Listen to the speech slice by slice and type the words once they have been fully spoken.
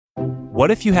What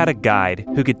if you had a guide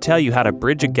who could tell you how to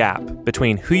bridge a gap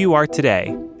between who you are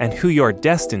today and who you're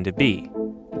destined to be?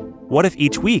 What if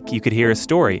each week you could hear a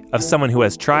story of someone who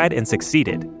has tried and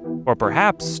succeeded, or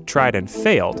perhaps tried and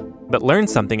failed, but learned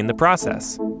something in the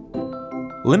process?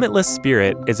 Limitless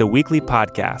Spirit is a weekly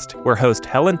podcast where host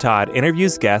Helen Todd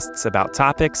interviews guests about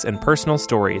topics and personal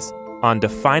stories on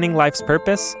defining life's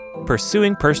purpose,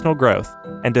 pursuing personal growth,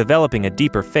 and developing a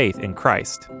deeper faith in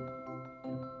Christ.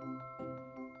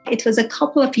 It was a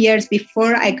couple of years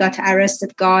before I got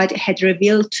arrested. God had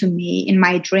revealed to me in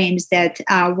my dreams that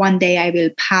one day I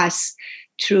will pass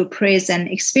through prison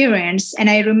experience. And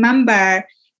I remember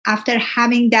after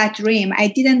having that dream, I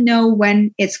didn't know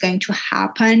when it's going to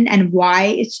happen and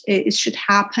why it should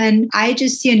happen. I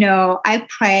just, I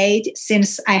prayed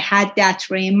since I had that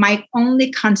dream. My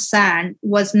only concern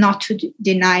was not to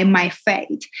deny my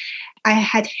faith. I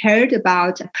had heard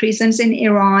about prisons in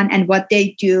Iran and what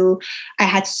they do. I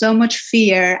had so much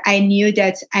fear. I knew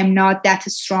that I'm not that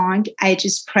strong. I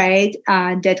just prayed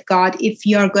that God, if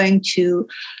you're going to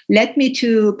let me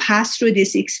to pass through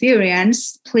this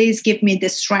experience, please give me the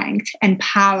strength and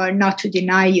power not to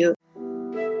deny you.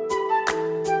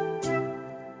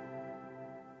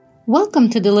 Welcome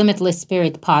to the Limitless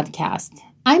Spirit podcast.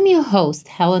 I'm your host,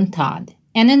 Helen Todd.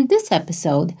 And in this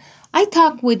episode, I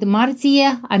talk with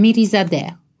Marzieh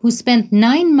Amirizadeh, who spent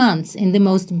 9 months in the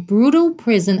most brutal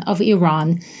prison of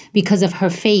Iran because of her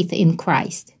faith in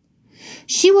Christ.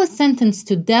 She was sentenced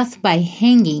to death by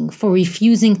hanging for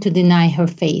refusing to deny her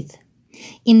faith.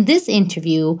 In this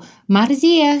interview,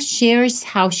 Marzieh shares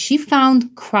how she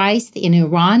found Christ in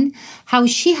Iran, how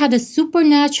she had a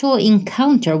supernatural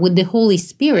encounter with the Holy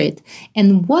Spirit,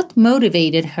 and what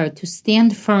motivated her to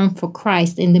stand firm for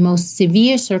Christ in the most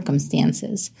severe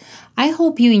circumstances. I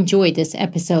hope you enjoyed this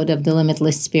episode of The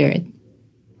Limitless Spirit.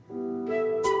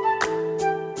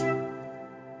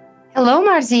 Hello,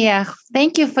 Marzieh.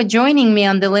 Thank you for joining me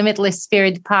on the Limitless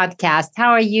Spirit podcast. How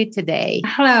are you today?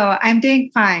 Hello, I'm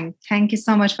doing fine. Thank you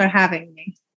so much for having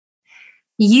me.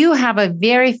 You have a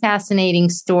very fascinating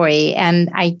story, and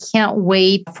I can't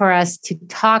wait for us to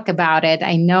talk about it.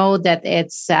 I know that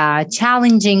it's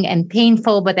challenging and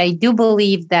painful, but I do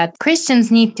believe that Christians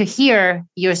need to hear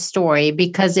your story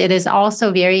because it is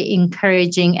also very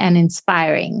encouraging and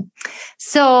inspiring.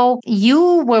 So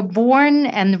you were born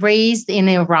and raised in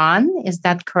Iran, is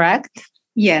that correct?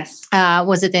 Yes.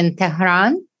 Was it in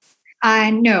Tehran?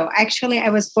 No, actually, I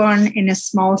was born in a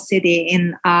small city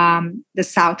in the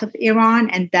south of Iran.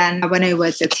 And then when I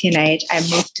was a teenager, I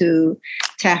moved to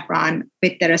Tehran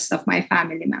with the rest of my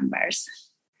family members.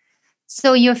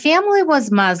 So your family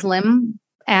was Muslim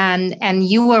and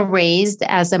you were raised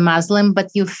as a Muslim, but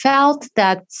you felt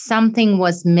that something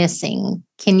was missing.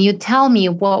 Can you tell me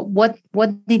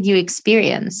what did you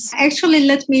experience? Actually,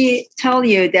 let me tell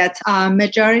you that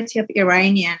majority of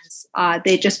Iranians,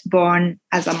 they just born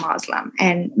as a Muslim,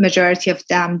 and majority of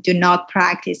them do not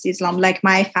practice Islam. Like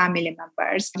my family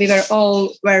members, we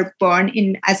were born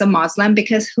as a Muslim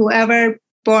because whoever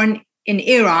born in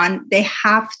Iran, they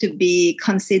have to be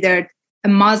considered a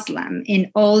Muslim.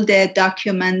 In all the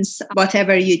documents,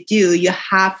 whatever you do, you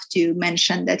have to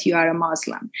mention that you are a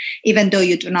Muslim, even though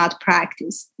you do not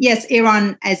practice. Yes,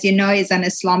 Iran, as you know, is an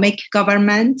Islamic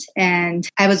government. And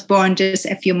I was born just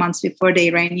a few months before the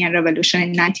Iranian Revolution in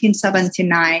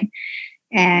 1979.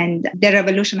 And the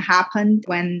revolution happened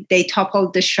when they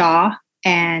toppled the Shah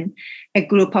and a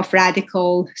group of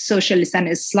radical socialists and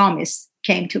Islamists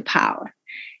came to power.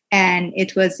 And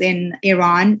it was in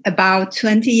Iran about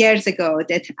 20 years ago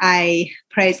that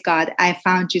praise God, I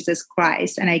found Jesus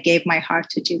Christ and I gave my heart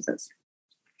to Jesus.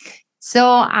 So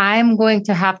I'm going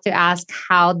to have to ask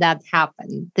how that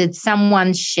happened. Did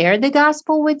someone share the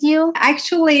gospel with you?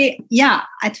 Actually, yeah.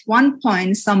 At one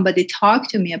point, somebody talked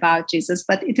to me about Jesus,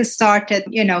 but it started,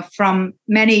 from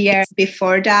many years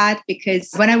before that,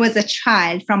 because when I was a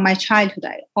child, from my childhood,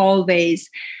 I always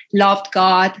loved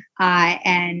God,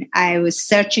 and I was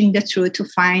searching the truth to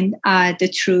find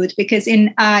the truth. Because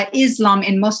in Islam,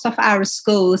 in most of our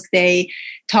schools, they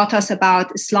taught us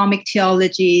about Islamic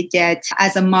theology, that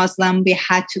as a Muslim, we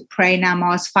had to pray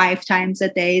namaz 5 times a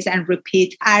day and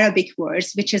repeat Arabic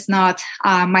words, which is not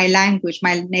my language.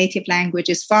 My native language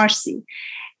is Farsi.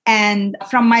 And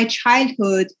from my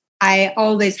childhood, I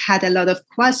always had a lot of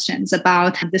questions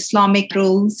about the Islamic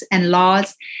rules and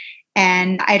laws.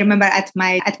 And I remember at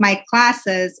my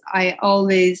classes, I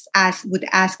always would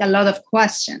ask a lot of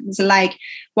questions, like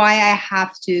why I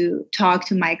have to talk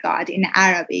to my God in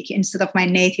Arabic instead of my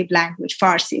native language,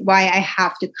 Farsi, why I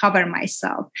have to cover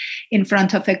myself in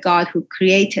front of a God who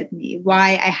created me,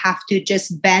 why I have to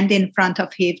just bend in front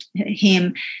of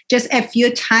him just a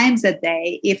few times a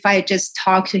day. If I just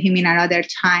talk to him in other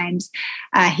times,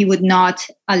 he would not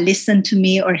listen to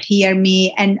me or hear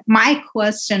me. And my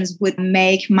questions would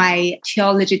make my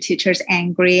theology teachers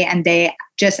angry, and they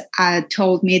just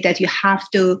told me that you have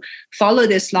to follow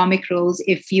the Islamic rules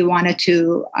if you wanted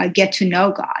to get to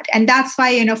know God. And that's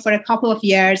why, for a couple of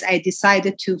years, I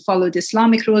decided to follow the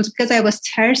Islamic rules because I was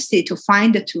thirsty to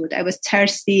find the truth. I was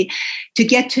thirsty to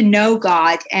get to know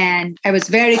God. And I was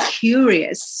very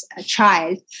curious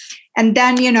child. And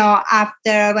then,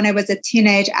 after when I was a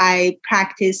teenage, I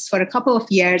practiced for a couple of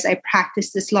years. I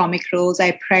practiced Islamic rules.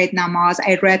 I prayed namaz.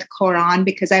 I read Quran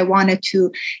because I wanted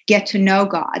to get to know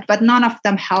God. But none of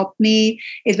them helped me.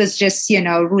 It was just,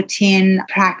 routine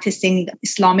practicing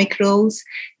Islamic rules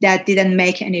that didn't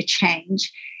make any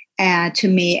change to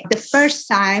me. The first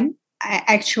time,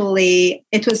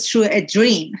 it was through a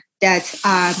dream that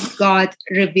God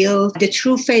revealed the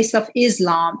true face of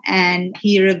Islam, and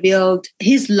he revealed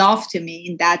his love to me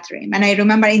in that dream. And I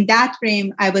remember in that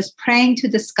dream, I was praying to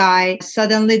the sky.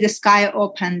 Suddenly the sky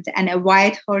opened and a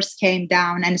white horse came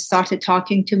down and started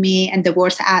talking to me. And the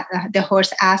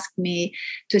horse asked me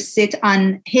to sit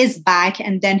on his back.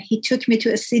 And then he took me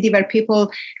to a city where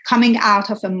people coming out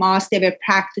of a mosque, they were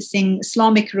practicing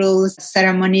Islamic rules,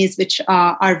 ceremonies, which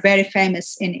are very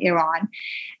famous in Iran.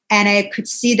 And I could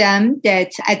see them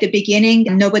that at the beginning,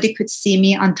 nobody could see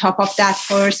me on top of that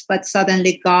horse, but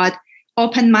suddenly God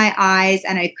opened my eyes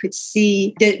and I could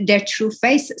see their true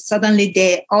faces.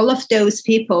 Suddenly, all of those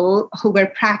people who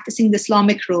were practicing the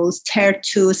Islamic rules turned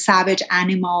to savage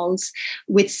animals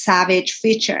with savage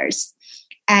features.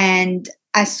 And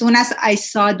as soon as I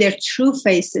saw their true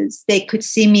faces, they could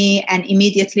see me, and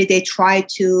immediately they tried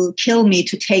to kill me,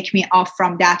 to take me off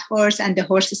from that horse. And the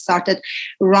horse started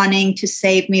running to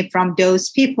save me from those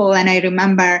people. And I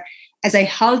remember as I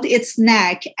held its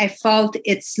neck, I felt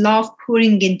its love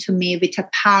pouring into me with a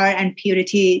power and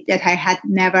purity that I had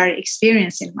never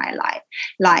experienced in my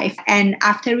life. And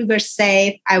after we were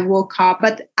saved, I woke up.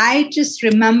 But I just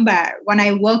remember when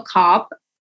I woke up,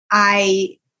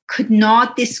 I could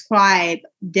not describe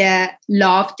the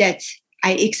love that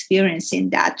I experienced in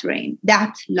that dream.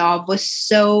 That love was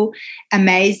so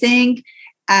amazing.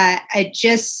 I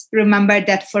just remember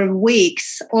that for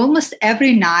weeks, almost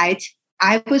every night,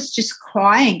 I was just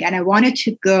crying and I wanted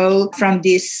to go from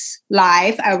this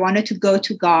life. I wanted to go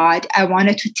to God. I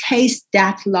wanted to taste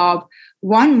that love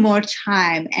one more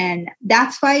time. And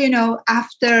that's why,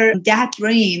 after that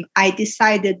dream, I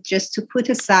decided just to put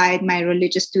aside my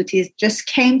religious duties, just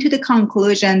came to the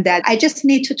conclusion that I just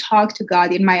need to talk to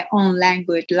God in my own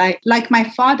language, like my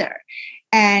father.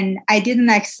 And I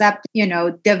didn't accept,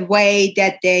 the way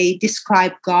that they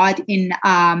describe God in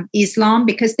Islam,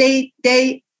 because they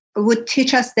would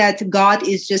teach us that God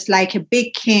is just like a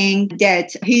big king,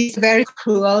 that he's a very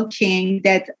cruel king,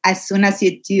 that as soon as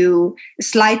you do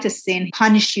slightest sin,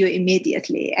 punish you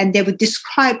immediately. And they would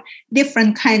describe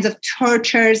different kinds of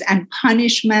tortures and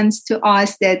punishments to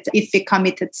us that if we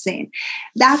committed sin.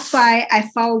 That's why I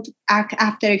felt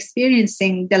after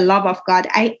experiencing the love of God,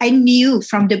 I knew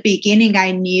from the beginning,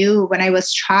 when I was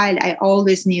a child, I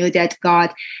always knew that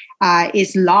God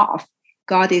is love.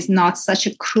 God is not such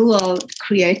a cruel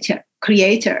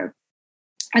creator.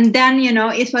 And then,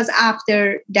 it was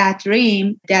after that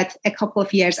dream that a couple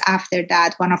of years after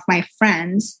that, one of my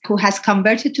friends who has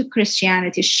converted to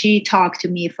Christianity, she talked to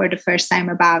me for the first time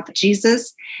about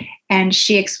Jesus. And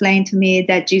she explained to me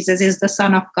that Jesus is the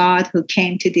Son of God who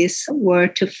came to this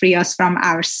world to free us from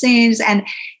our sins. And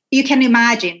you can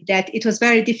imagine that it was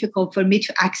very difficult for me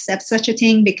to accept such a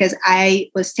thing, because I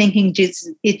was thinking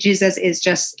Jesus is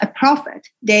just a prophet.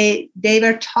 They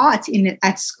were taught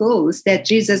at schools that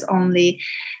Jesus only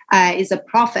is a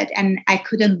prophet, and I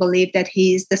couldn't believe that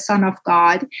he is the Son of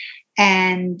God.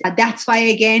 And that's why,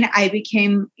 again, I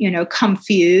became,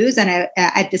 confused. And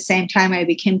at the same time, I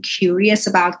became curious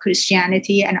about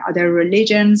Christianity and other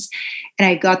religions. And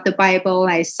I got the Bible.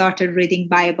 I started reading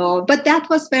Bible. But that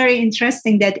was very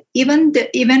interesting that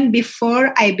even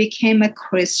before I became a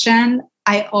Christian,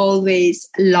 I always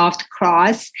loved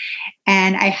cross.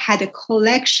 And I had a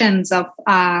collections of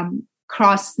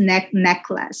cross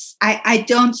necklace. I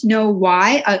don't know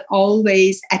why. I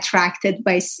always attracted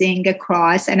by seeing a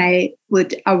cross, and I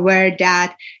would wear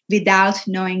that without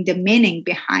knowing the meaning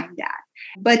behind that.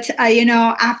 But,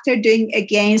 after doing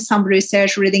again some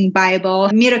research, reading Bible,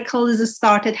 miracles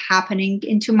started happening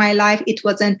into my life. It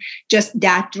wasn't just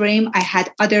that dream. I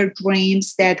had other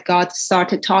dreams that God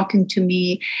started talking to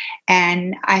me,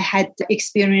 and I had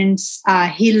experienced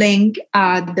healing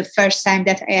the first time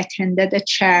that I attended a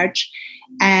church.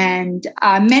 And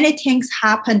many things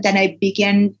happened, and I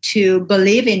began to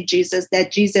believe in Jesus,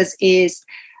 that Jesus is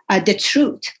the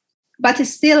truth. But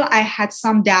still, I had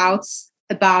some doubts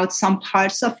about some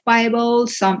parts of Bible,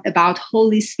 some about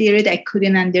Holy Spirit. I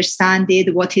couldn't understand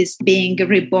it. What is being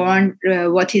reborn?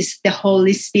 What is the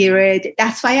Holy Spirit?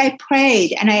 That's why I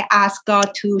prayed and I asked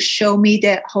God to show me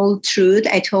the whole truth.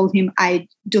 I told him I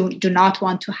do not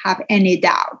want to have any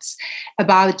doubts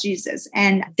about Jesus.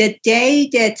 And the day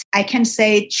that I can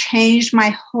say changed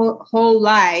my whole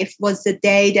life was the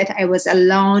day that I was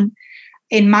alone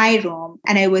in my room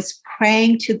and I was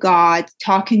praying to God,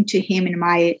 talking to him in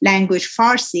my language,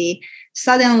 Farsi.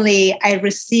 Suddenly I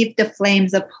received the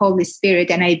flames of Holy Spirit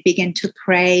and I began to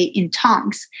pray in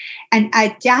tongues. And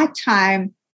at that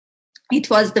time, it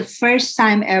was the first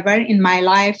time ever in my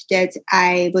life that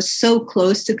I was so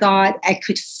close to God. I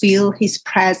could feel his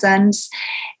presence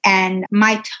and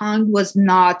my tongue was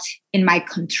not in my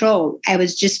control. I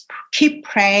was just keep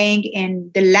praying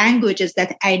in the languages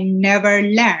that I never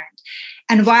learned.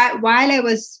 And while I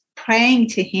was praying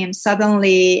to him,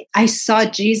 suddenly I saw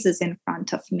Jesus in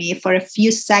front of me. For a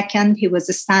few seconds, he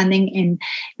was standing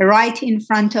right in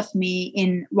front of me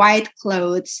in white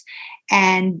clothes.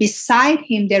 And beside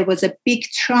him, there was a big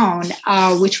throne,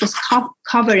 which was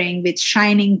covering with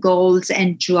shining golds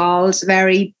and jewels,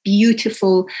 very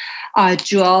beautiful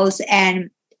jewels. And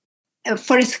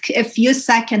for a few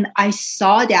seconds, I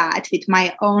saw that with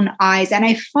my own eyes. And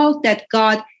I felt that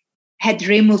God had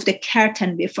removed the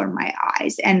curtain before my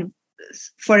eyes. And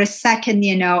for a second,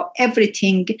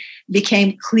 everything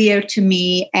became clear to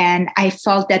me. And I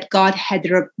felt that God had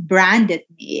branded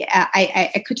me.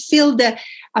 I could feel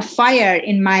a fire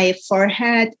in my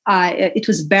forehead. It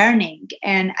was burning.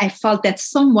 And I felt that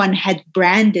someone had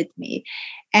branded me.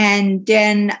 And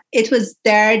then it was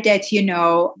there that,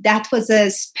 that was a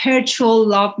spiritual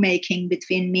lovemaking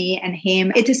between me and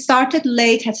him. It started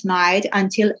late at night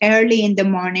until early in the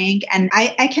morning. And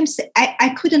I can say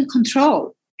I couldn't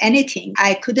control anything.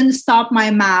 I couldn't stop my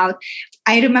mouth.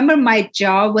 I remember my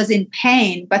jaw was in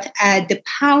pain, but the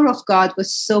power of God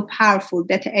was so powerful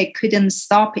that I couldn't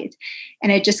stop it.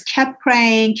 And I just kept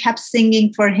praying, kept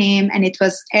singing for him. And it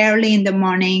was early in the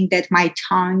morning that my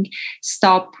tongue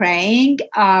stopped praying.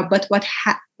 But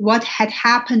what had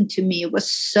happened to me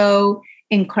was so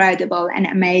incredible and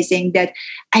amazing that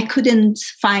I couldn't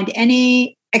find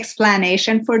any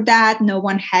explanation for that. No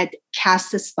one had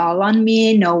cast a spell on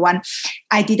me.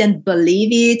 I didn't believe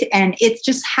it. And it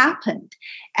just happened.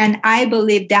 And I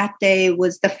believe that day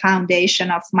was the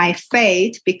foundation of my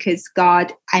faith because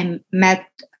I met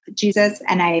Jesus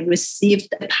and I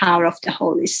received the power of the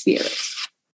Holy Spirit.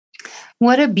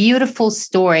 What a beautiful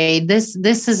story. This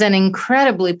is an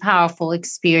incredibly powerful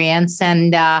experience.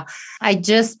 And I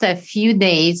just a few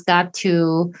days got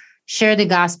to share the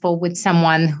gospel with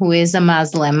someone who is a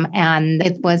Muslim. And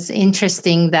it was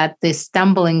interesting that the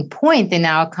stumbling point in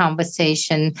our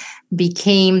conversation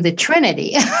became the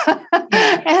Trinity.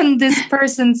 And this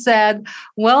person said,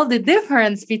 well, the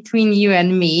difference between you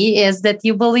and me is that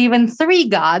you believe in 3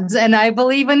 gods and I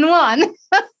believe in one.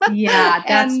 Yeah,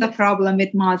 that's the problem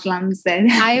with Muslims.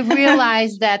 I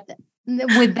realized that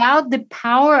without the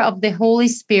power of the Holy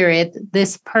Spirit,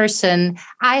 this person,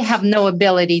 I have no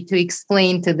ability to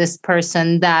explain to this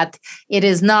person that it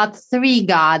is not 3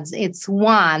 gods, it's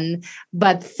one,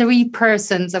 but 3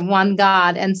 persons of one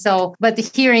God. And so, but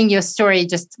hearing your story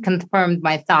just confirmed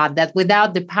my thought that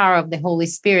without the power of the Holy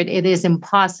Spirit, it is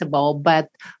impossible, but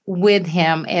with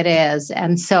him it is.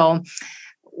 And so,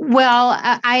 well,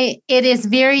 it is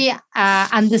very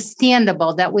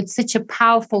understandable that with such a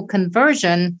powerful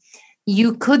conversion,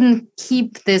 you couldn't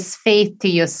keep this faith to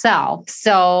yourself.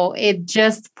 So it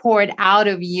just poured out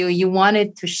of you. You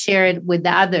wanted to share it with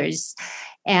others.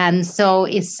 And so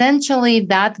essentially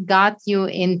that got you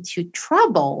into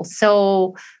trouble.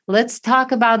 So let's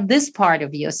talk about this part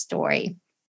of your story.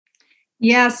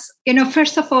 Yes.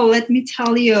 First of all, let me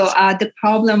tell you the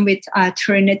problem with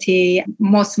Trinity.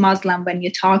 Most Muslim, when you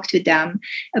talk to them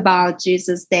about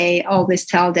Jesus, they always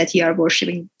tell that you are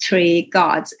worshiping 3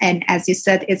 gods. And as you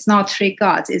said, it's not 3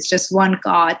 gods, it's just one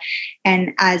God.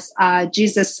 And as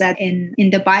Jesus said in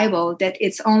the Bible, that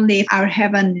it's only our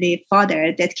Heavenly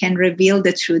Father that can reveal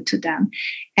the truth to them.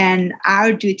 And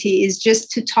our duty is just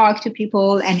to talk to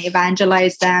people and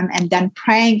evangelize them and then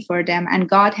praying for them. And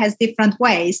God has different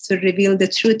ways to reveal the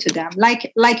truth to them.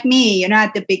 Like me,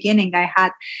 at the beginning, I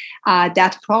had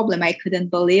that problem. I couldn't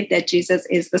believe that Jesus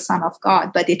is the Son of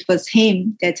God, but it was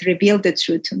him that revealed the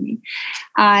truth to me.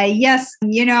 Yes,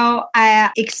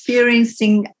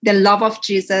 experiencing the love of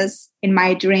Jesus in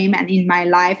my dream and in my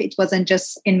life. It wasn't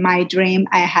just in my dream.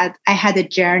 I had a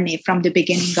journey from the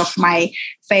beginning of my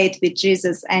faith with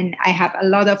Jesus, and I have a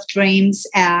lot of dreams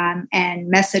and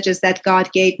messages that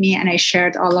God gave me, and I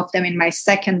shared all of them in my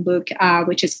second book,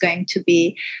 which is going to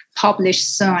be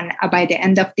published soon. By the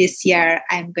end of this year,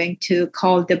 I'm going to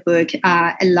call the book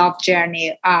A Love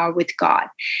Journey with God.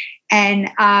 And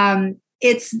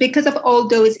it's because of all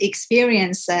those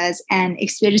experiences and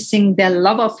experiencing the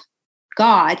love of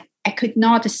God, I could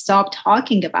not stop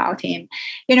talking about him.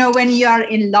 When you are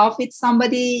in love with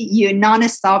somebody, you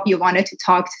nonstop, you wanted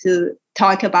to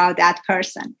talk about that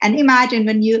person. And imagine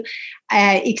when you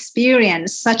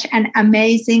experience such an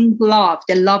amazing love,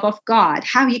 the love of God,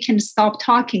 how you can stop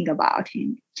talking about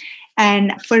him.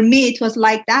 And for me, it was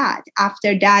like that.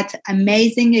 After that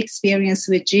amazing experience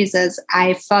with Jesus,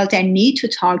 I felt I need to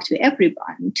talk to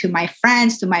everyone, to my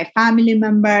friends, to my family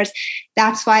members.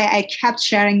 That's why I kept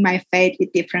sharing my faith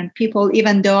with different people,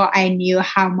 even though I knew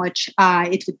how much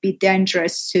it would be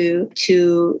dangerous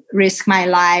to risk my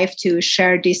life to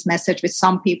share this message with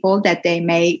some people that they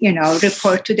may,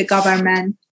 report to the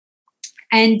government.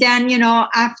 And then,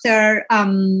 after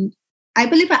I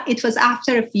believe it was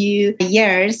after a few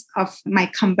years of my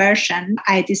conversion,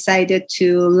 I decided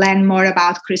to learn more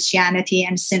about Christianity.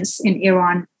 And since in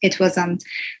Iran, it wasn't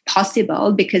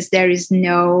possible because there is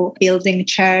no building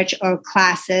church or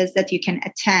classes that you can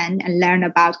attend and learn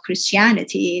about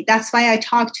Christianity. That's why I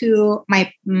talked to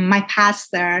my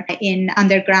pastor in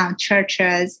underground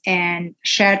churches and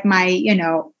shared my,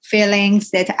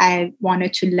 feelings that I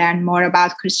wanted to learn more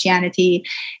about Christianity.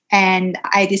 And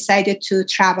I decided to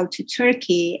travel to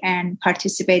Turkey and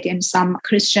participate in some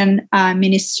Christian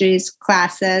ministries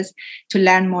classes to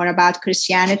learn more about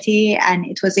Christianity. And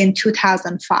it was in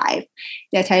 2005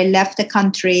 that I left the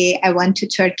country. I went to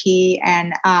Turkey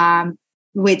and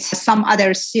with some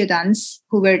other students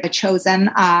who were chosen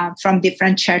from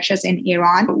different churches in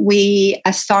Iran. We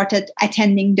started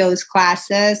attending those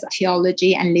classes,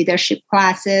 theology and leadership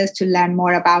classes, to learn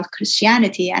more about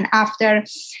Christianity. And after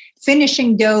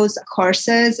finishing those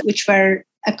courses, which were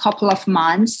a couple of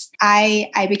months, I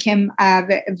became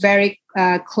very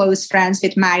close friends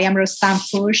with Mariam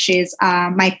Rostanpour. She's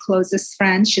my closest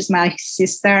friend. She's my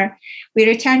sister. We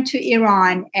returned to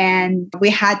Iran, and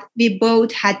we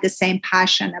both had the same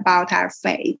passion about our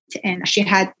faith. And she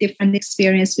had different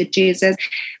experience with Jesus,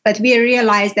 but we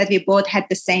realized that we both had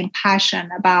the same passion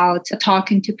about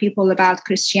talking to people about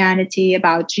Christianity,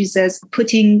 about Jesus,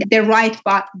 putting the right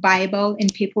Bible in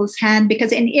people's hand.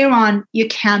 Because in Iran, you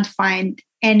can't find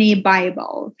any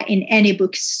Bible in any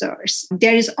bookstores.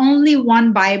 There is only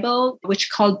one Bible, which is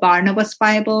called Barnabas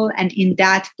Bible. And in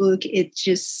that book, it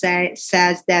just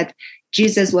says that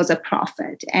Jesus was a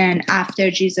prophet. And after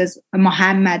Jesus,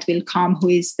 Muhammad will come, who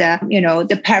is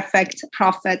the perfect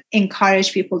prophet,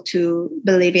 encourage people to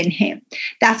believe in him.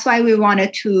 That's why we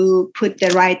wanted to put the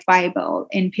right Bible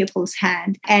in people's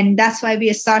hand. And that's why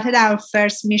we started our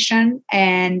first mission.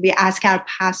 And we asked our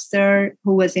pastor,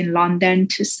 who was in London,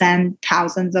 to send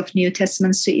thousands of New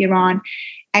Testaments to Iran.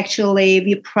 Actually,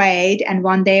 we prayed, and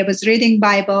one day I was reading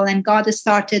Bible, and God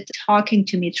started talking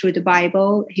to me through the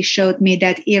Bible. He showed me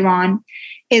that Iran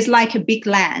is like a big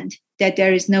land, that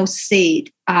there is no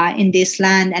seed in this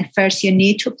land. And first you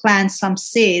need to plant some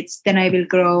seeds, then I will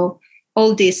grow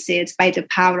all these seeds by the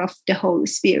power of the Holy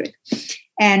Spirit.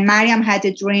 And Mariam had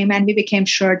a dream, and we became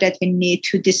sure that we need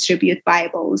to distribute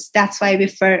Bibles. That's why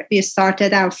we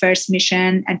started our first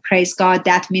mission, and praise God,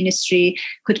 that ministry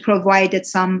could provide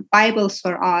some Bibles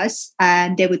for us.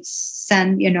 And they would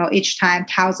send, each time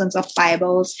thousands of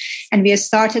Bibles. And we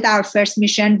started our first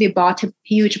mission. We bought a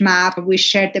huge map. We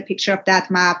shared the picture of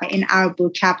that map in our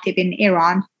book, Captive in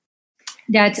Iran.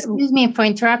 Excuse me for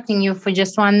interrupting you for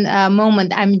just one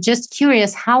moment. I'm just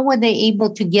curious, how were they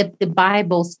able to get the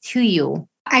Bibles to you?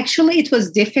 Actually, it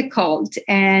was difficult.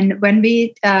 And when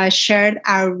we shared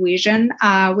our vision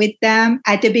with them,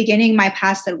 at the beginning, my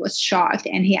pastor was shocked.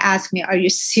 And he asked me, "Are you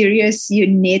serious? You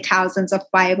need thousands of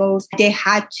Bibles?" They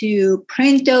had to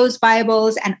print those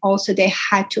Bibles, and also they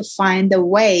had to find a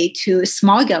way to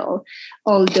smuggle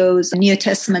all those New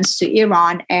Testaments to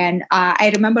Iran. And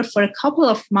I remember for a couple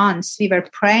of months, we were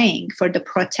praying for the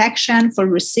protection, for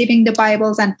receiving the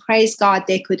Bibles, and praise God,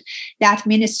 that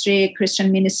ministry,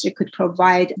 Christian ministry, could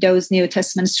provide those New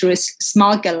Testaments through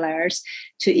smugglers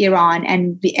to Iran.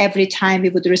 And every time we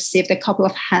would receive a couple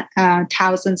of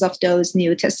thousands of those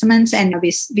New Testaments, and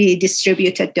we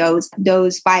distributed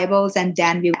those Bibles, and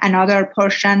then another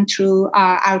portion through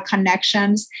our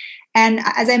connections. And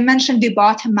as I mentioned, we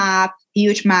bought a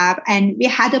huge map, and we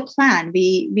had a plan.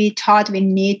 We thought we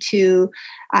need to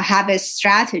have a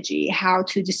strategy how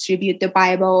to distribute the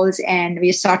Bibles. And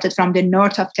we started from the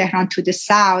north of Tehran to the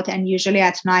south. And usually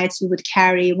at nights, we would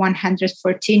carry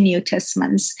 114 New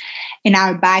Testaments in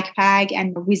our backpack,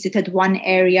 and visited one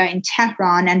area in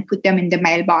Tehran and put them in the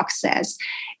mailboxes.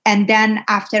 And then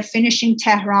after finishing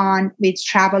Tehran, we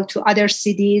traveled to other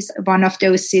cities. One of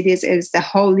those cities is the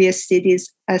holiest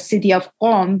city of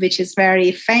Qom, which is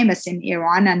very famous in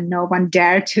Iran, and no one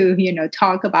dared to,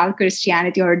 talk about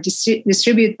Christianity or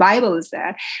distribute Bibles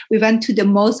there. We went to the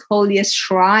most holiest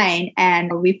shrine,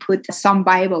 and we put some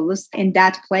Bibles in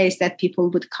that place that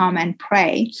people would come and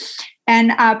pray.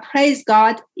 And praise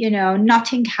God,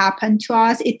 nothing happened to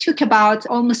us. It took about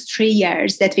almost 3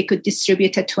 years that we could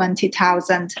distribute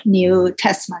 20,000 New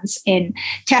Testaments in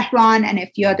Tehran and a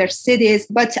few other cities.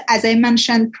 But as I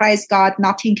mentioned, praise God,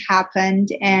 nothing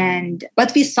happened.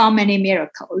 But we saw many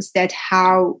miracles, that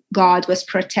how God was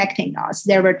protecting us.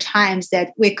 There were times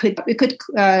that we could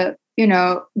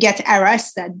get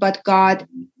arrested, but God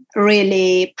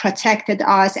really protected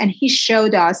us, and he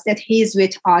showed us that he's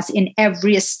with us in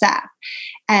every step.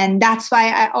 And that's why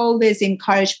I always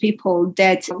encourage people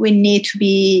that we need to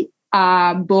be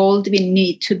bold, we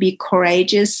need to be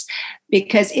courageous,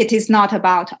 because it is not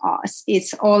about us.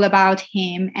 It's all about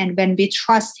him. And when we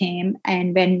trust him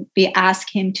and when we ask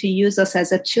him to use us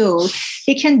as a tool,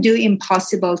 he can do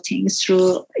impossible things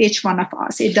through each one of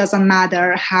us. It doesn't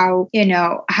matter how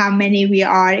many we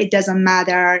are. It doesn't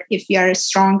matter if we are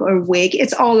strong or weak.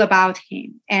 It's all about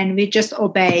him. And we just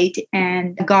obeyed,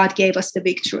 and God gave us the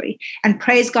victory. And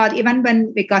praise God, even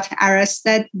when we got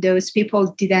arrested, those people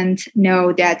didn't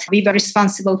know that we were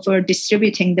responsible for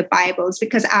distributing the Bibles,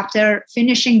 because after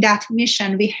finishing that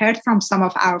mission, we heard from some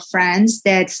of our friends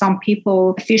that some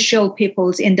people, official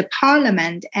peoples in the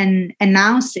parliament, and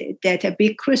announced it, that a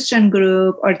big Christian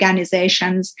group,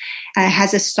 organizations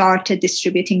has started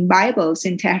distributing Bibles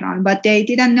in Tehran. But they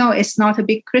didn't know it's not a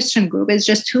big Christian group. It's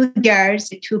just 2 girls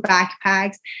with 2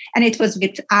 backpacks. And it was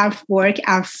with our work,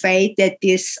 our faith, that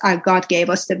this God gave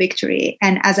us the victory.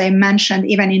 And as I mentioned,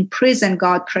 even in prison,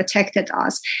 God protected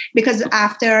us, because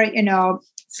after,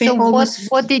 So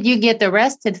what did you get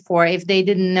arrested for if they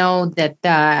didn't know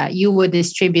that you were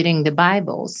distributing the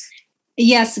Bibles?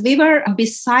 Yes, we were.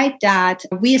 Beside that,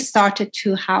 we started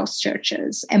 2 house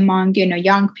churches among,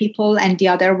 young people, and the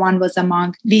other one was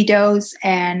among widows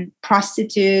and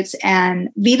prostitutes. And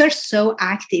we were so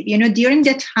active. During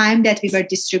the time that we were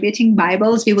distributing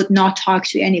Bibles, we would not talk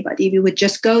to anybody. We would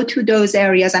just go to those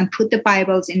areas and put the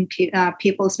Bibles in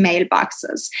people's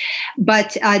mailboxes.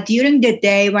 But during the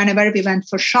day, whenever we went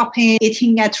for shopping,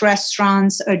 eating at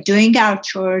restaurants, or doing our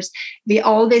chores, we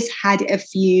always had a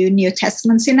few New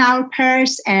Testaments in our purse,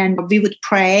 and we would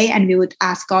pray, and we would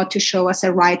ask God to show us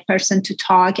a right person to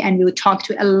talk, and we would talk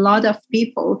to a lot of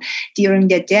people during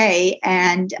the day.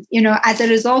 And as a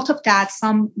result of that,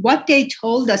 what they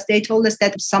told us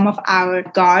that some of our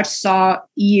guards saw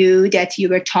that you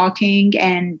were talking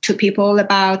and to people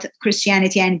about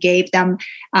Christianity, and gave them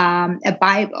a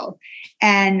Bible.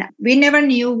 And we never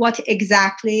knew what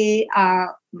exactly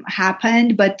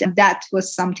happened, but that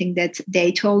was something that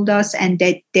they told us, and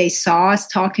they saw us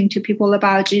talking to people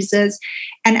about Jesus.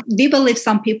 And we believe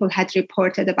some people had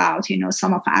reported about,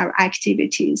 some of our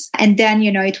activities. And then,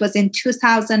 it was in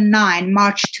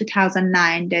March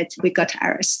 2009, that we got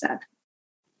arrested.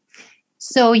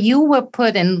 So you were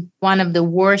put in one of the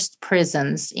worst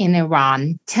prisons in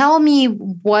Iran. Tell me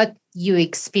what you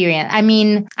experienced. I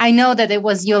mean, I know that it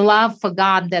was your love for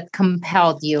God that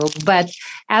compelled you, but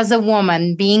as a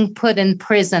woman being put in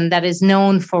prison that is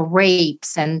known for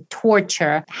rapes and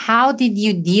torture, how did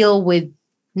you deal with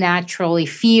naturally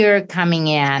fear coming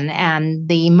in and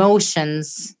the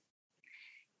emotions?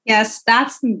 Yes,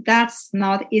 that's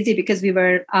not easy, because we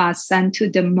were sent to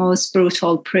the most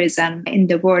brutal prison in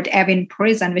the world, Evin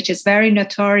prison, which is very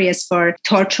notorious for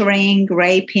torturing,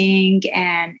 raping,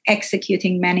 and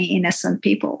executing many innocent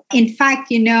people. In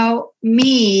fact,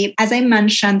 me, as I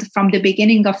mentioned, from the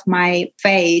beginning of my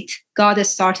faith, God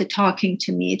started talking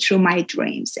to me through my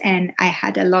dreams. And I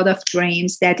had a lot of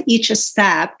dreams that each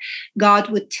step, God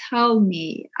would tell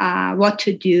me what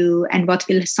to do and what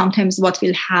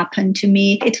will happen to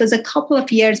me. It was a couple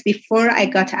of years before I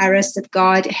got arrested,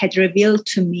 God had revealed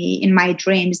to me in my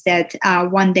dreams that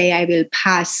one day I will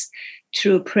pass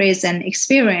through prison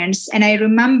experience. And I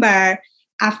remember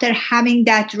after having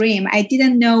that dream, I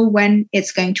didn't know when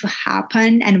it's going to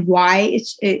happen and why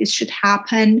it should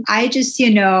happen. I just,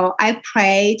 I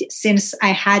prayed since I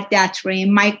had that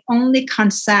dream. My only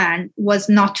concern was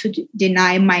not to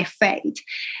deny my faith.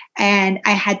 And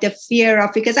I had the fear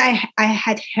of, because I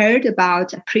had heard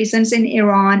about prisons in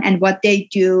Iran and what they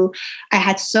do. I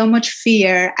had so much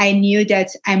fear. I knew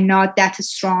that I'm not that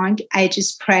strong. I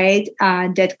just prayed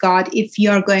that God, if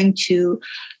you're going to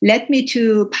let me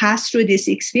to pass through this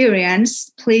experience,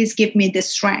 please give me the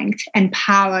strength and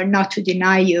power not to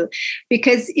deny you.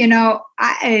 Because,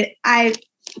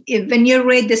 when you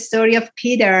read the story of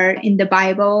Peter in the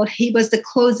Bible, he was the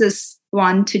closest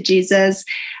one to Jesus,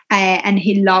 and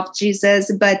he loved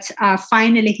Jesus, but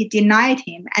finally he denied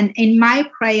him. And in my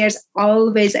prayers,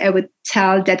 always I would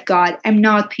tell that God, I'm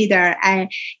not Peter.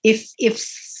 If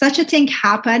such a thing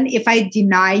happened, if I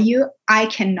deny you, I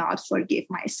cannot forgive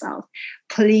myself.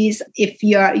 Please, if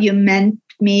you meant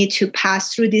me to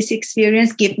pass through this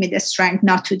experience, give me the strength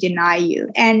not to deny you.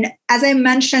 And as I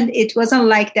mentioned, it wasn't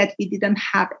like that we didn't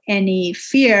have any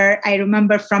fear. I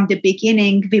remember from the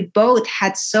beginning, we both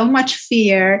had so much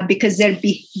fear because their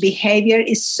behavior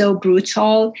is so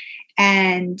brutal.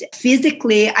 And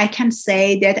physically, I can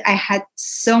say that I had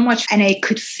so much, and I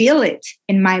could feel it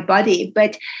in my body.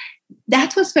 But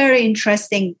that was very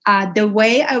interesting. The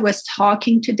way I was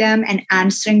talking to them and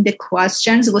answering the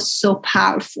questions was so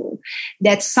powerful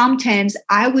that sometimes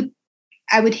I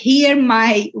would hear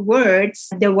my words,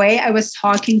 the way I was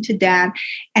talking to them,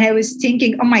 and I was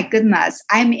thinking, oh my goodness,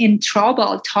 I'm in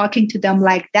trouble talking to them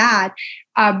like that.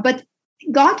 But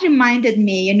God reminded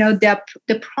me,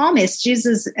 the promise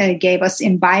Jesus gave us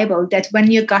in Bible that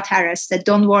when you got arrested,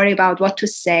 don't worry about what to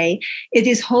say. It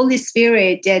is Holy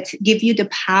Spirit that give you the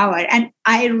power. And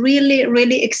I really,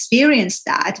 really experienced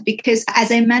that because,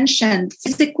 as I mentioned,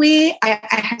 physically, I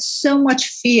had so much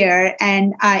fear.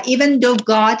 And even though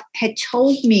God had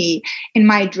told me in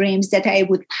my dreams that I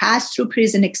would pass through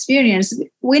prison experience,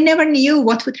 we never knew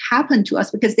what would happen to us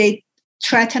because they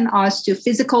threaten us to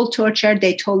physical torture.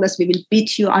 They told us we will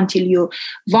beat you until you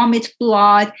vomit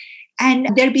blood. And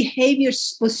their behavior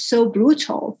was so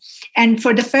brutal. And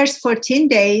for the first 14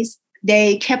 days,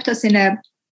 they kept us in a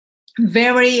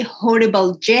very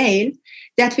horrible jail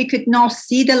that we could not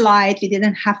see the light. We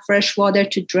didn't have fresh water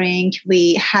to drink.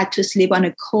 We had to sleep on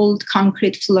a cold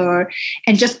concrete floor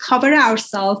and just cover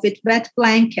ourselves with wet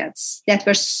blankets that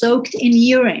were soaked in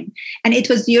urine. And it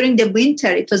was during the winter.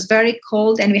 It was very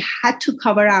cold, and we had to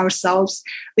cover ourselves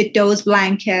with those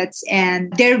blankets.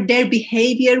 And their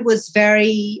behavior was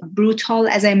very brutal,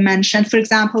 as I mentioned. For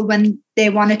example, when they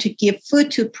wanted to give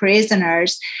food to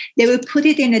prisoners, they would put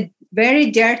it in a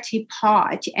very dirty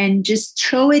pot and just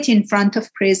throw it in front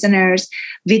of prisoners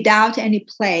without any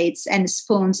plates and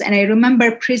spoons. And I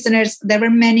remember prisoners, there were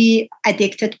many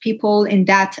addicted people in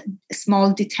that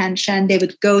small detention. They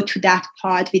would go to that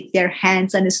pot with their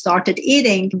hands and started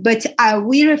eating. But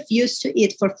we refused to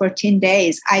eat for 14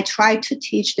 days. I tried to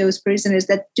teach those prisoners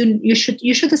that you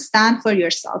should stand for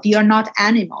yourself. You're not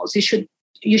animals.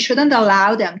 You shouldn't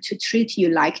allow them to treat you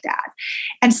like that.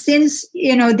 And since,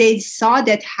 they saw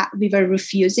that we were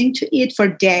refusing to eat for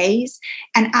days,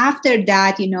 and after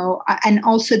that, and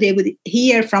also they would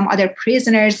hear from other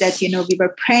prisoners that, we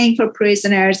were praying for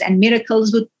prisoners and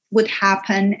miracles would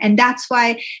happen. And that's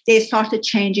why they started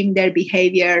changing their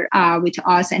behavior with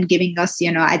us and giving us,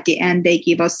 at the end, they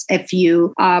give us a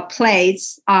few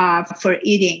plates for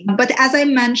eating. But as I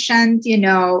mentioned,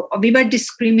 we were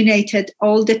discriminated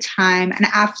all the time. And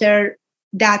after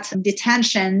that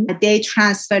detention, they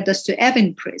transferred us to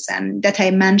Evin prison that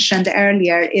I mentioned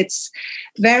earlier. It's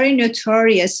very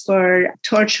notorious for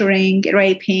torturing,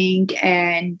 raping,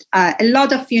 and a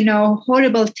lot of,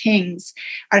 horrible things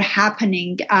are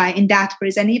happening in that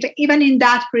prison. Even in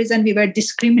that prison, we were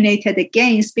discriminated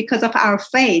against because of our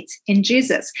faith in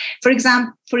Jesus. For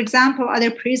example,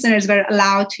 other prisoners were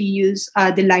allowed to use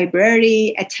the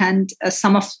library, attend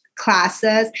some of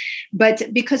classes, but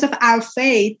because of our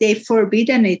faith, they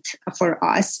forbidden it for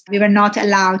us. We were not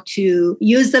allowed to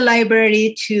use the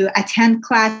library, to attend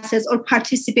classes, or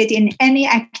participate in any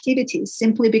activities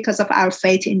simply because of our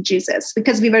faith in Jesus.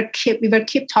 Because we were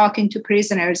keep talking to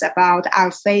prisoners about our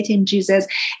faith in Jesus.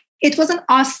 It wasn't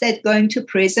us that going to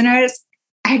prisoners.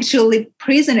 Actually,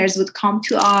 prisoners would come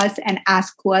to us and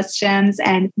ask questions,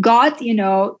 and God,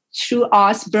 through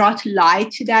us brought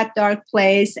light to that dark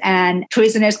place, and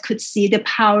prisoners could see the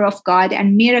power of God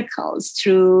and miracles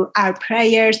through our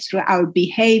prayers, through our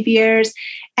behaviors.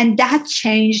 And that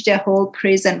changed the whole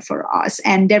prison for us.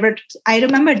 And I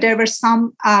remember there were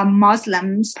some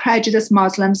Muslims, prejudiced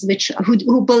Muslims,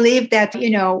 who believed that,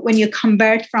 when you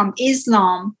convert from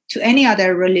Islam to any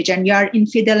other religion, you are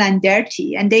infidel and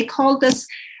dirty. And they called us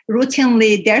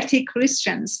routinely dirty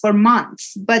Christians for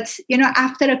months. But,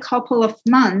 after a couple of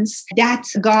months, that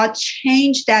God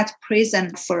changed that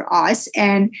prison for us.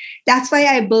 And that's why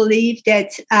I believe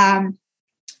that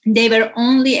they were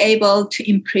only able to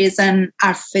imprison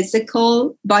our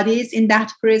physical bodies in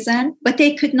that prison, but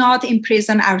they could not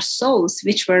imprison our souls,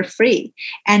 which were free.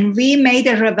 And we made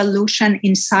a revolution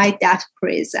inside that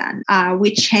prison.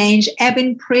 We changed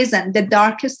even prison, the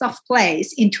darkest of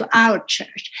place, into our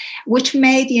church, which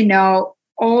made,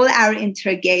 all our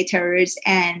interrogators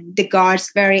and the guards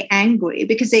very angry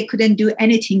because they couldn't do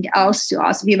anything else to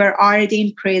us. We were already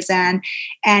in prison.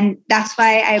 And that's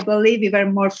why I believe we were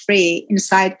more free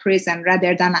inside prison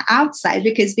rather than outside,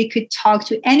 because we could talk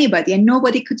to anybody and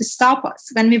nobody could stop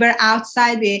us. When we were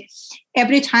outside,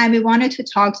 every time we wanted to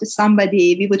talk to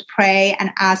somebody, we would pray and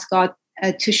ask God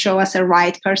to show us a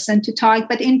right person to talk.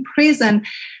 But in prison,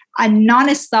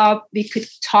 non-stop, we could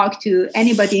talk to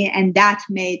anybody, and that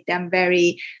made them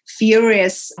very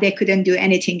furious. They couldn't do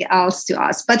anything else to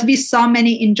us. But we saw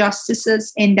many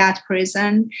injustices in that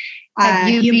prison. Have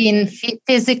you been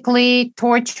physically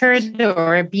tortured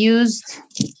or abused?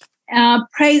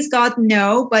 Praise God,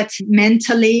 no, but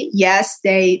mentally, yes,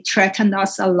 they threatened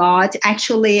us a lot.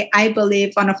 Actually, I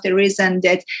believe one of the reasons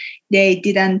that they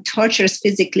didn't torture us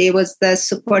physically was the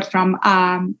support from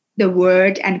the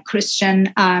Word and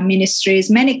Christian ministries.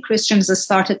 Many Christians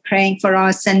started praying for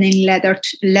us, sending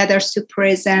letters to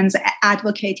prisons,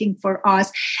 advocating for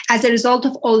us. As a result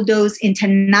of all those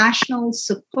international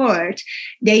support,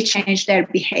 they changed their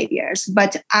behaviors.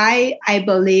 But I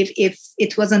believe if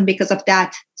it wasn't because of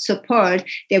that support,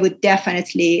 they would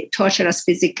definitely torture us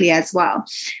physically as well.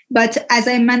 But as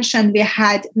I mentioned, we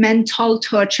had mental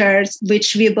tortures,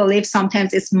 which we believe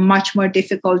sometimes is much more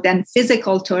difficult than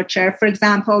physical torture. For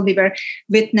example, we were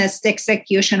witnessed the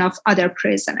execution of other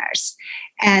prisoners.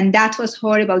 And that was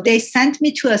horrible. They sent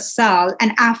me to a cell,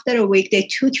 and after a week, they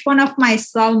took one of my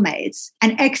cellmates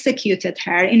and executed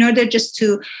her in order just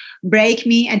to break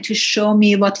me and to show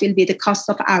me what will be the cost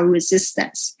of our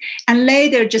resistance. And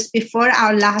later, just before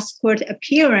our last court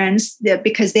appearance,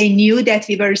 because they knew that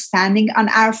we were standing on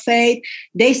our faith,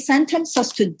 they sentenced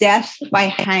us to death by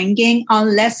hanging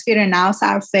unless we renounce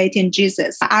our faith in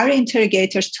Jesus. Our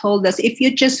interrogators told us, if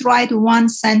you just write one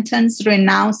sentence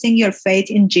renouncing your faith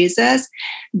in Jesus,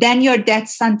 then your death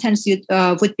sentence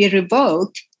would be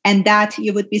revoked, and that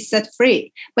you would be set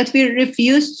free. But we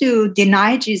refused to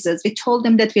deny Jesus. We told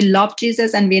them that we love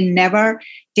Jesus and we never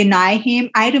deny him.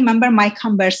 I remember my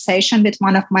conversation with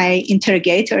one of my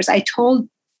interrogators. I told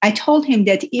him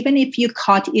that even if you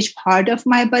cut each part of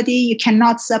my body, you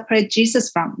cannot separate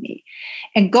Jesus from me.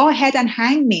 And go ahead and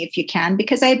hang me if you can,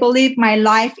 because I believe my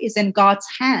life is in God's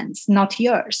hands, not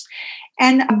yours.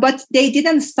 But they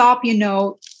didn't stop,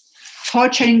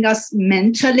 torturing us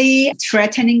mentally,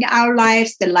 threatening our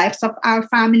lives, the lives of our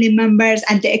family members,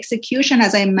 and the execution,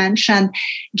 as I mentioned,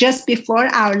 just before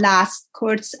our last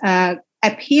court's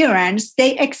appearance,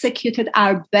 they executed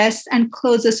our best and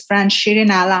closest friend,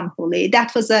 Shirin Alamhouli.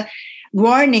 That was a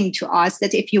warning to us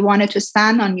that if you wanted to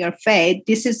stand on your faith,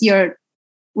 this is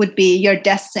would be your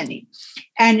destiny.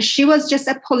 And she was just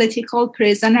a political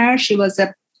prisoner. She was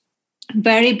a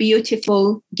very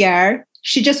beautiful girl.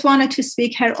 She just wanted to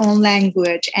speak her own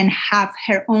language and have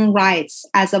her own rights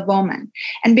as a woman.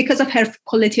 And because of her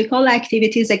political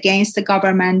activities against the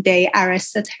government, they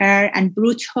arrested her and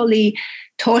brutally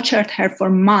tortured her for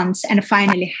months and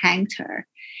finally hanged her.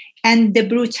 And the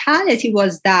brutality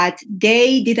was that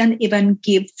they didn't even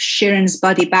give Shirin's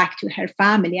body back to her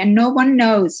family, and no one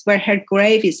knows where her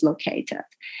grave is located.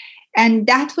 And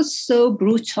that was so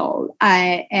brutal,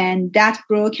 and that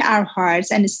broke our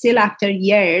hearts. And still after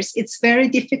years, it's very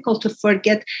difficult to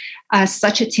forget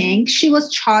such a thing. She was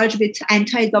charged with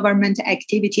anti-government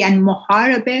activity and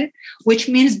muharebe, which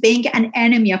means being an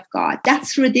enemy of God.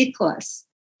 That's ridiculous.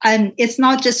 And it's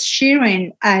not just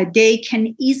Shirin. They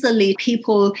can easily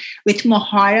people with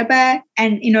muharebe,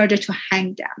 and in order to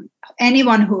hang them.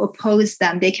 Anyone who opposed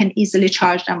them, they can easily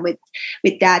charge them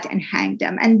with that and hang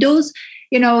them. And those,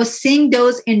 seeing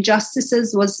those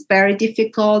injustices was very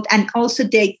difficult. And also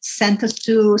they sent us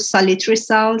to solitary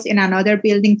cells in another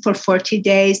building for 40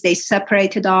 days. They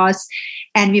separated us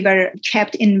and we were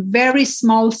kept in very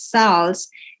small cells.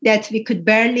 that we could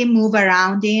barely move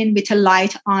around in with a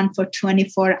light on for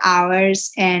 24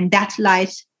 hours. And that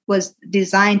light was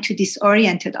designed to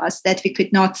disorient us, that we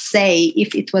could not say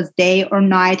if it was day or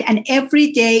night. And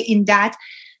every day in that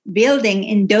building,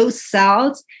 in those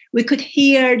cells, we could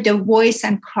hear the voice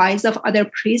and cries of other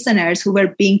prisoners who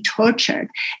were being tortured.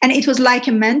 And it was like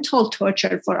a mental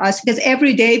torture for us, because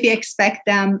every day we expect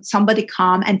somebody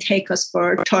come and take us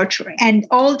for torturing. And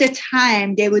all the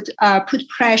time they would put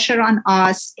pressure on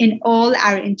us in all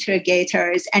our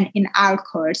interrogators and in our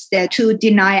courts to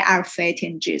deny our faith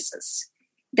in Jesus.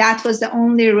 That was the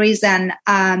only reason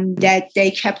that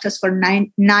they kept us for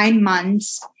nine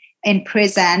months in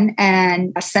prison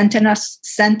and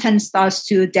sentenced us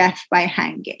to death by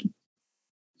hanging.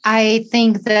 I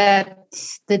think that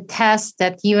the test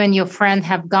that you and your friend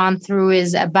have gone through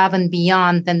is above and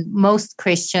beyond than most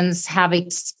Christians have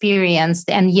experienced.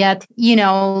 And yet,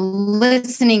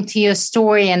 listening to your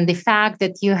story and the fact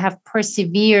that you have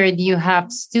persevered, you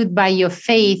have stood by your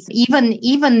faith,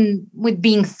 even with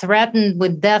being threatened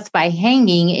with death by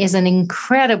hanging, is an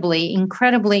incredibly,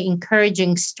 incredibly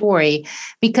encouraging story.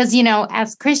 Because,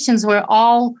 as Christians, we're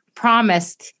all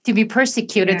promised to be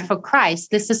persecuted for Christ.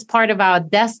 This is part of our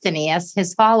destiny as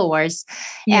his followers.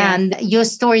 Yes. And your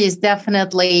story is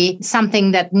definitely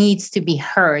something that needs to be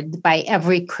heard by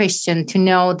every Christian, to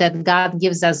know that God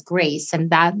gives us grace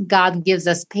and that God gives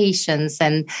us patience,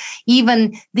 and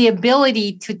even the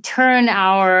ability to turn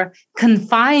our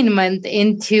confinement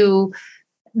into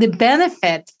the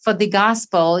benefit for the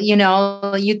gospel.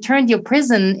 You turned your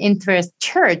prison into a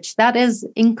church. That is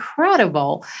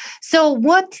incredible. So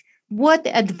what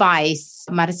advice,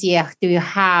 Marcia, do you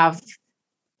have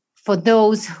for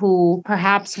those who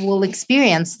perhaps will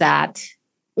experience that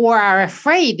or are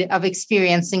afraid of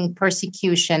experiencing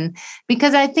persecution?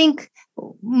 Because I think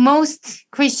most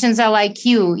Christians are like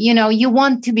you. You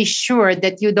want to be sure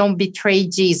that you don't betray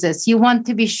Jesus. You want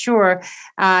to be sure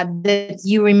that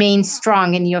you remain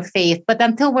strong in your faith. But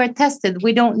until we're tested,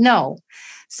 we don't know.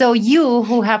 So you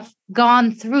who have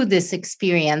gone through this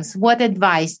experience, what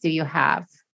advice do you have?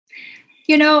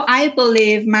 I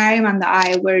believe Mariam and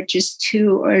I were just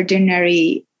two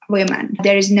ordinary women.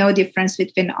 There is no difference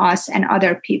between us and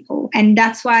other people. And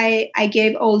that's why I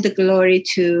gave all the glory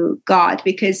to God,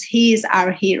 because he is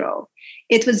our hero.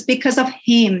 It was because of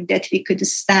him that we could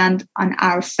stand on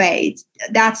our faith.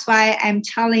 That's why I'm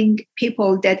telling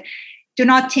people that do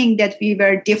not think that we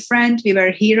were different. We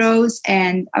were heroes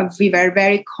and we were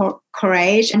very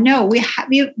courageous. No,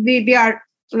 we are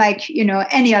like,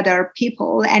 any other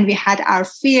people, and we had our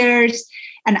fears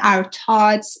and our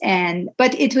thoughts,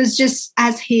 but it was just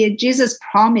as Jesus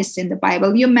promised in the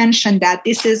Bible. You mentioned that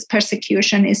this is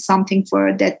persecution is something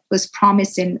that was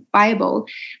promised in the Bible.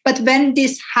 But when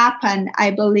this happened,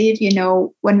 I believe,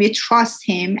 when we trust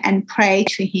him and pray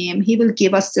to him, he will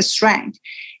give us the strength.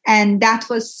 And that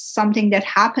was something that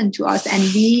happened to us. And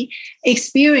we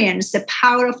experienced the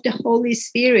power of the Holy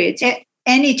Spirit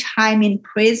any time in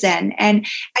prison. And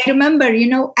I remember,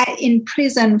 in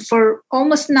prison for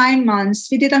almost 9 months,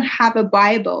 we didn't have a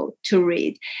Bible to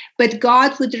read, but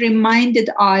God would reminded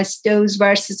us those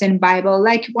verses in Bible,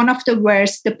 like one of the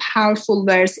verse, the powerful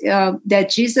verse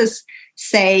that Jesus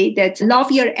say that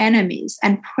love your enemies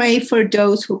and pray for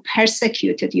those who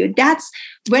persecuted you. That's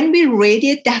when we read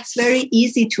it, that's very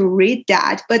easy to read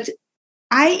that. But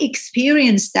I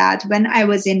experienced that when I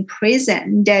was in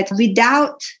prison, that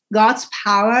without God's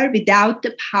power, without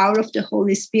the power of the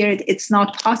Holy Spirit, it's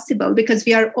not possible, because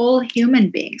we are all human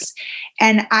beings.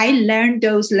 And I learned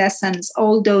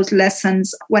all those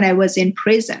lessons when I was in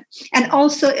prison. And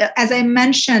also, as I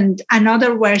mentioned,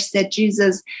 another verse that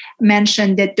Jesus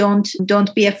mentioned, that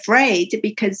don't be afraid,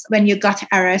 because when you got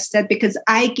arrested, because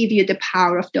I give you the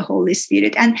power of the Holy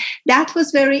Spirit. And that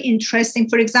was very interesting.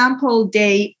 For example,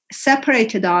 they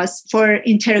separated us for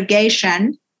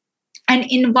interrogation. And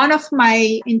in one of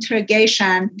my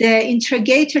interrogation, the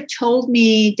interrogator told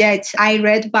me that I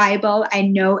read Bible. I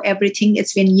know everything.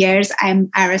 It's been years. I'm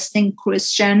arresting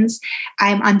Christians.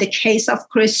 I'm on the case of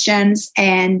Christians,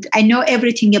 and I know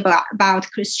everything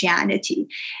about Christianity.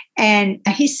 And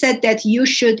he said that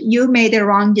you made a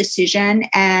wrong decision,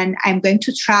 and I'm going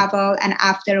to travel. And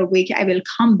after a week, I will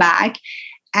come back.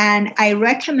 And I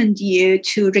recommend you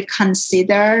to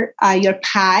reconsider your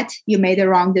path. You made a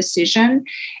wrong decision,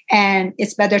 and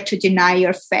it's better to deny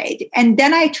your faith. And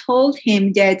then I told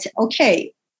him that,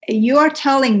 okay, you are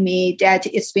telling me that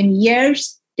it's been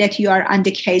years that you are on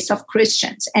the case of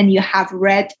Christians and you have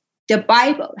read the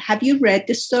Bible. Have you read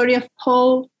the story of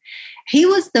Paul? He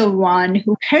was the one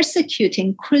who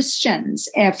persecuting Christians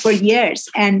for years.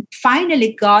 And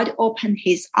finally, God opened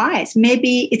his eyes.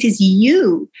 Maybe it is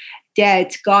you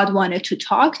that God wanted to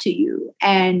talk to you.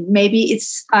 And maybe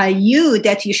it's you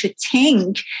that you should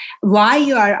think why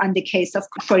you are on the case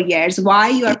for years, why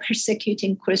you are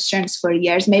persecuting Christians for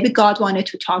years. Maybe God wanted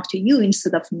to talk to you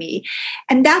instead of me.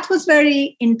 And that was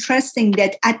very interesting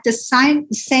that at the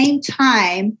same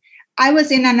time, I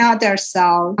was in another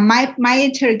cell. My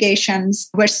interrogations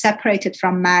were separated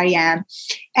from Mariam.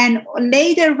 And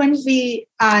later when we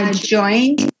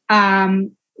joined,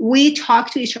 we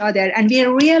talked to each other and we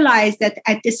realized that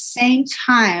at the same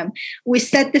time, we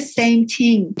said the same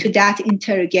thing to that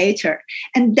interrogator.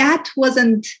 And that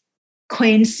wasn't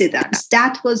coincidence.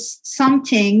 That was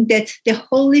something that the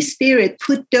Holy Spirit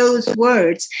put those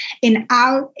words in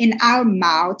our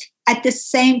mouth at the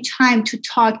same time to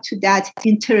talk to that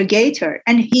interrogator.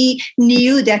 And he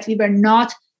knew that we were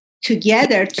not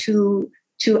together to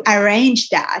arrange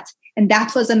that. And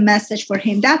that was a message for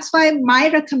him. That's why my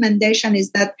recommendation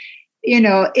is that,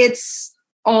 it's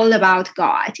all about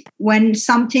God. When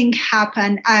something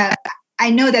happened, I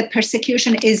know that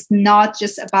persecution is not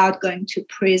just about going to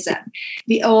prison.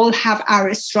 We all have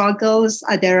our struggles.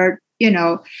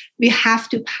 We have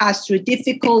to pass through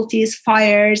difficulties,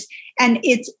 fires, and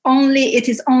it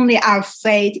is only our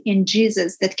faith in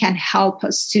Jesus that can help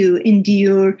us to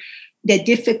endure the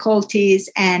difficulties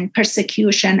and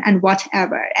persecution and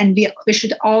whatever. And we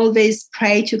should always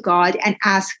pray to God and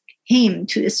ask him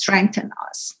to strengthen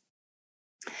us.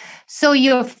 So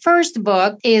your first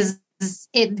book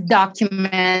it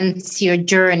documents your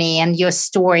journey and your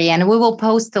story, and we will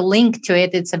post a link to it.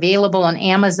 It's available on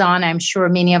Amazon. I'm sure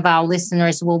many of our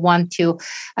listeners will want to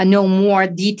know more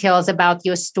details about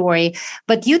your story.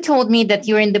 But you told me that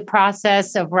you're in the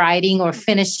process of writing or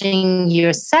finishing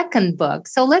your second book.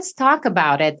 So let's talk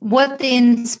about it. What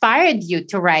inspired you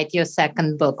to write your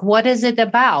second book? What is it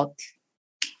about?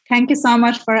 Thank you so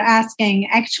much for asking.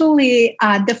 Actually,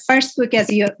 the first book, as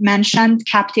you mentioned,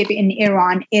 Captive in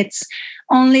Iran, it's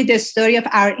only the story of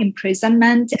our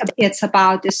imprisonment. It's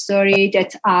about the story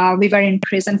that we were in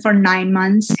prison for 9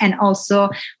 months. And also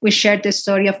we shared the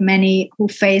story of many who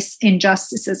face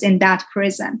injustices in that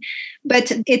prison.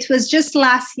 But it was just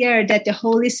last year that the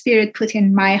Holy Spirit put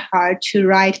in my heart to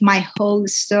write my whole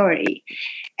story.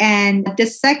 And the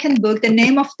second book, the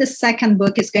name of the second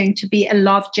book is going to be A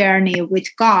Love Journey with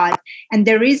God. And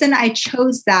the reason I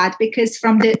chose that, because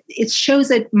it shows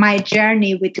that my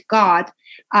journey with God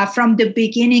from the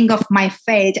beginning of my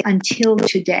faith until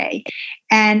today.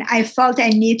 And I felt I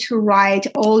need to write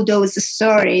all those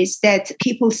stories that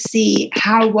people see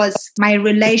how was my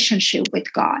relationship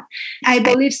with God. I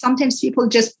believe sometimes people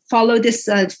just follow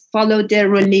the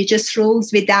religious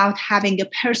rules without having a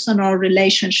personal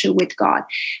relationship with God.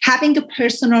 Having a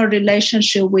personal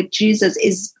relationship with Jesus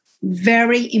is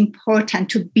very important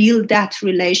to build that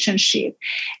relationship.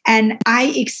 And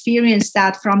I experienced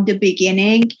that from the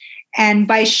beginning. And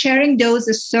by sharing those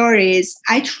stories,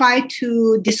 I try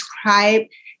to describe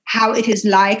how it is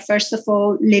like, first of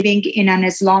all, living in an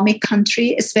Islamic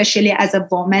country, especially as a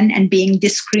woman, and being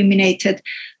discriminated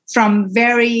from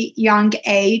very young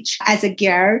age as a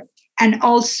girl. And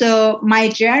also my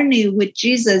journey with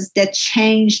Jesus that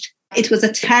changed. It was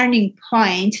a turning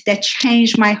point that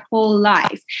changed my whole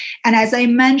life. And as I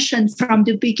mentioned, from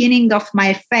the beginning of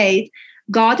my faith,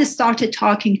 God started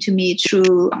talking to me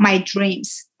through my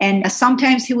dreams. And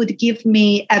sometimes he would give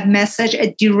me a message,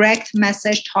 a direct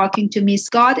message talking to me.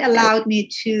 God allowed me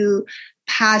to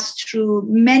pass through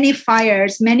many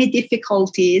fires, many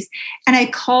difficulties. And I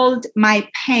called my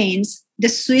pains the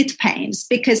sweet pains,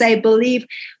 because I believe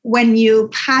when you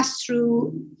pass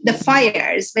through the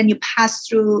fires, when you pass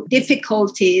through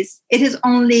difficulties, it is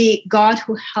only God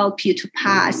who helps you to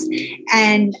pass.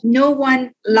 And no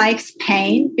one likes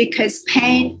pain, because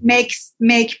pain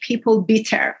make people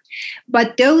bitter.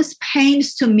 But those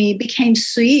pains to me became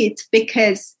sweet,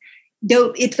 because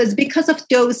though it was because of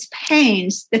those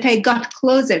pains that I got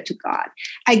closer to God.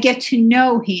 I get to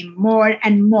know him more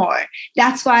and more.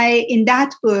 That's why in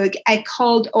that book, I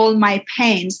called all my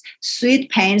pains sweet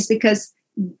pains, because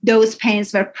those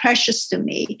pains were precious to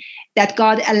me, that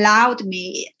God allowed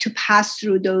me to pass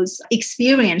through those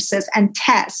experiences and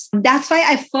tests. That's why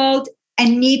I felt I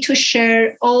need to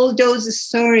share all those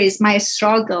stories, my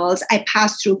struggles. I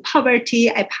passed through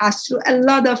poverty. I passed through a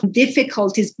lot of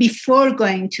difficulties before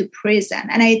going to prison.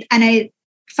 And I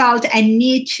felt I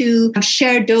need to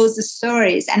share those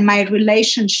stories and my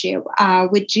relationship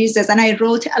with Jesus. And I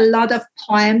wrote a lot of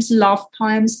poems, love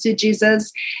poems to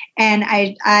Jesus. And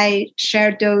I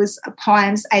shared those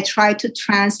poems. I tried to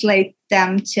translate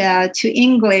them to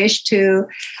English to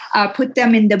put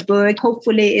them in the book.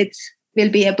 Hopefully will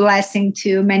be a blessing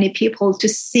to many people to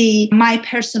see my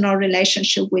personal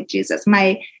relationship with Jesus,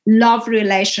 my love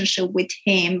relationship with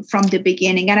him from the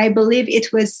beginning. And I believe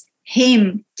it was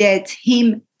himself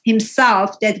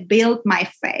that built my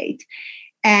faith.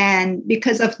 And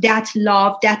because of that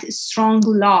love, that strong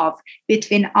love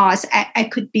between us, I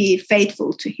could be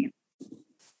faithful to him.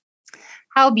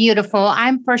 How beautiful.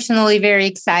 I'm personally very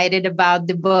excited about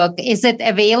the book. Is it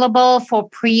available for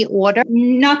pre-order?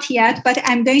 Not yet, but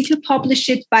I'm going to publish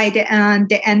it by the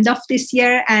end of this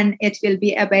year, and it will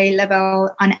be available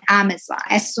on Amazon.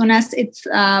 As soon as it's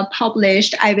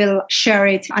published, I will share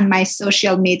it on my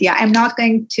social media. I'm not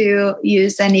going to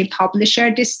use any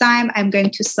publisher this time. I'm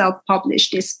going to self-publish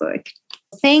this book.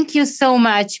 Thank you so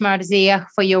much, Marzia,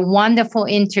 for your wonderful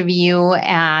interview.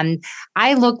 And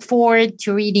I look forward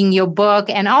to reading your book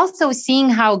and also seeing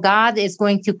how God is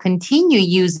going to continue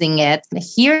using it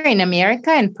here in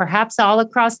America and perhaps all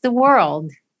across the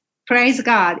world. Praise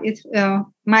God.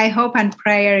 My hope and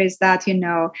prayer is that,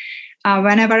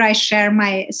 whenever I share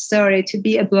my story, to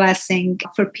be a blessing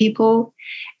for people.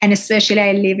 And especially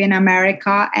I live in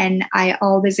America, and I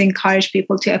always encourage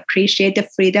people to appreciate the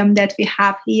freedom that we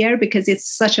have here, because it's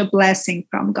such a blessing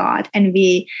from God. And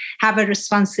we have a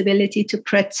responsibility to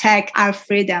protect our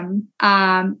freedom.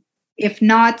 If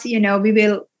not, we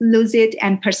will lose it,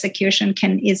 and persecution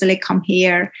can easily come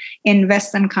here in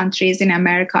Western countries, in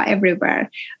America,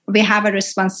 everywhere. We have a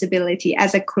responsibility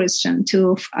as a Christian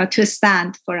to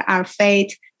stand for our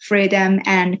faith, freedom,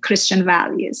 and Christian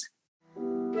values.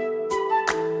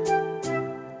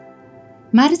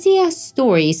 Marzia's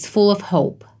story is full of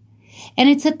hope, and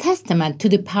it's a testament to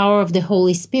the power of the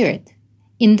Holy Spirit.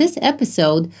 In this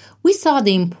episode, we saw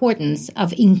the importance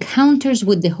of encounters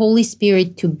with the Holy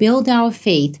Spirit to build our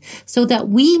faith so that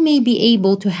we may be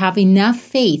able to have enough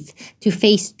faith to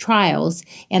face trials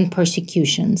and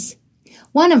persecutions.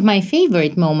 One of my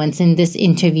favorite moments in this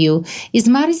interview is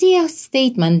Marzia's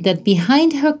statement that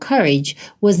behind her courage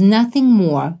was nothing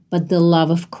more but the love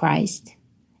of Christ.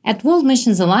 At World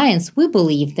Missions Alliance, we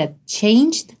believe that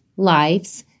changed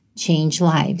lives change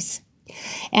lives.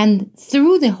 And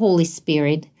through the Holy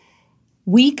Spirit,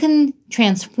 we can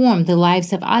transform the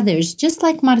lives of others, just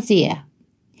like Marzia.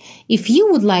 If you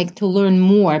would like to learn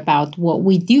more about what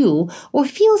we do or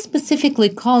feel specifically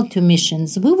called to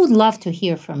missions, we would love to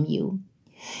hear from you.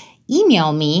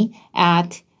 Email me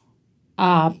at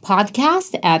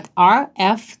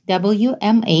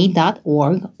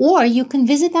podcast@rfwma.org, or you can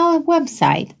visit our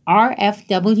website,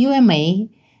 rfwma.org,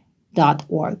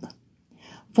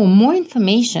 for more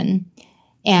information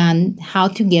and how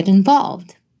to get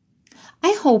involved.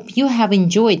 I hope you have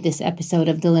enjoyed this episode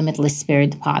of the Limitless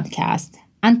Spirit podcast.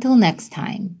 Until next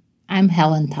time, I'm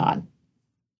Helen Todd.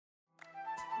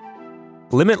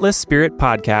 Limitless Spirit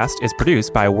podcast is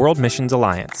produced by World Missions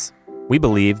Alliance. We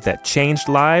believe that changed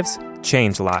lives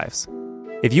change lives.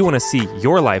 If you want to see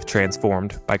your life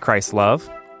transformed by Christ's love,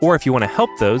 or if you want to help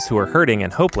those who are hurting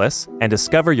and hopeless and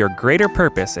discover your greater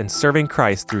purpose in serving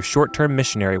Christ through short-term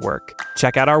missionary work,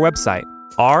 check out our website,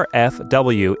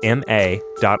 rfwma.org,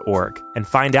 and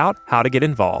find out how to get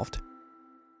involved.